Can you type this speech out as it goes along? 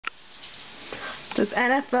It's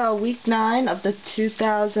NFL Week 9 of the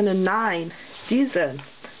 2009 season.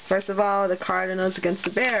 First of all, the Cardinals against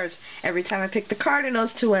the Bears. Every time I pick the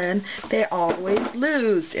Cardinals to win, they always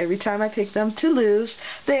lose. Every time I pick them to lose,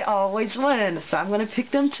 they always win. So I'm going to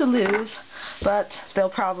pick them to lose, but they'll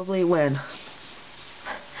probably win.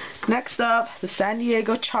 Next up, the San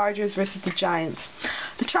Diego Chargers versus the Giants.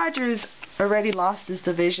 The Chargers already lost this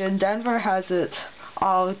division. Denver has it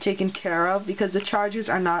all taken care of because the Chargers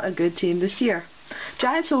are not a good team this year.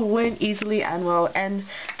 Giants will win easily and will end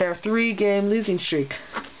their 3-game losing streak.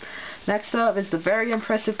 Next up is the very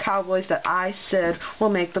impressive Cowboys that I said will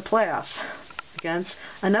make the playoffs against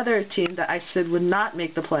another team that I said would not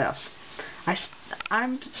make the playoffs.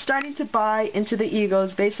 I'm starting to buy into the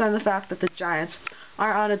Eagles based on the fact that the Giants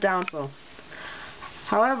are on a downfall.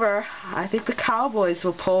 However, I think the Cowboys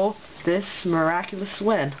will pull this miraculous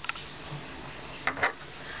win.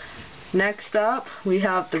 Next up, we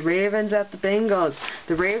have the Ravens at the Bengals.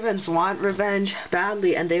 The Ravens want revenge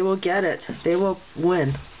badly, and they will get it. They will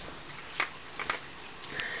win.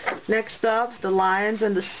 Next up, the Lions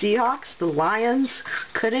and the Seahawks. The Lions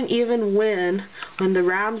couldn't even win when the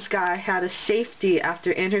Rams guy had a safety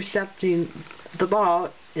after intercepting the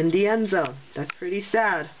ball in the end zone. That's pretty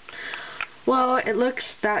sad. Well, it looks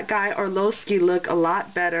that guy Orlovsky looked a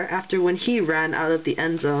lot better after when he ran out of the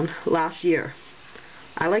end zone last year.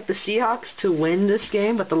 I like the Seahawks to win this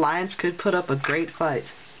game, but the Lions could put up a great fight.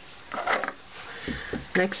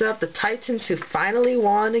 Next up, the Titans, who finally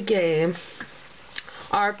won a game,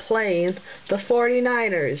 are playing the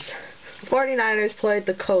 49ers. The 49ers played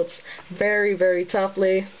the Colts very, very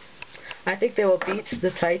toughly. I think they will beat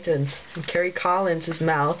the Titans, and Kerry Collins'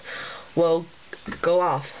 mouth will go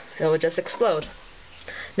off. It will just explode.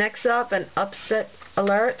 Next up, an upset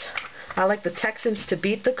alert. I like the Texans to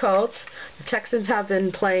beat the Colts. The Texans have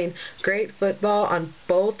been playing great football on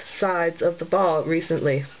both sides of the ball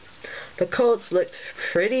recently. The Colts looked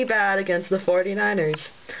pretty bad against the 49ers.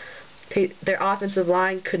 Their offensive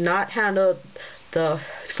line could not handle the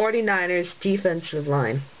 49ers' defensive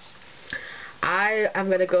line. I am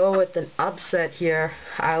going to go with an upset here.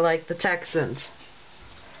 I like the Texans.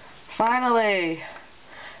 Finally,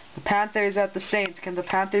 the Panthers at the Saints. Can the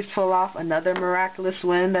Panthers pull off another miraculous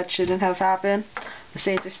win that shouldn't have happened? The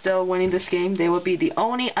Saints are still winning this game. They will be the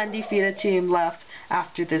only undefeated team left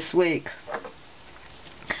after this week.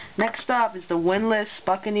 Next up is the winless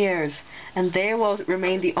Buccaneers, and they will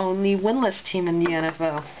remain the only winless team in the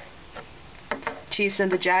NFL. Chiefs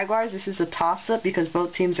and the Jaguars. This is a toss-up because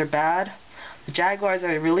both teams are bad. The Jaguars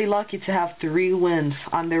are really lucky to have 3 wins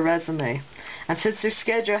on their resume. And since their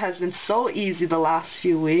schedule has been so easy the last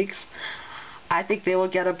few weeks, I think they will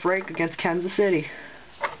get a break against Kansas City.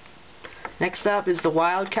 Next up is the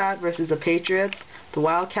Wildcat versus the Patriots. The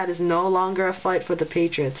Wildcat is no longer a fight for the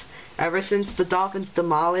Patriots. Ever since the Dolphins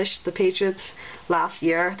demolished the Patriots last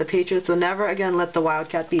year, the Patriots will never again let the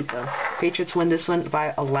Wildcat beat them. Patriots win this one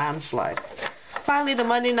by a landslide. Finally, the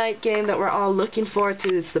Monday night game that we're all looking forward to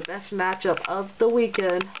is the best matchup of the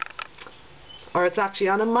weekend. Or it's actually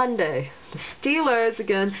on a Monday. The Steelers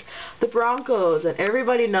against the Broncos. And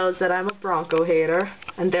everybody knows that I'm a Bronco hater.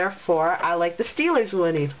 And therefore, I like the Steelers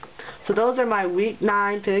winning. So those are my Week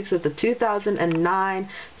 9 picks of the 2009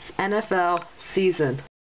 NFL season.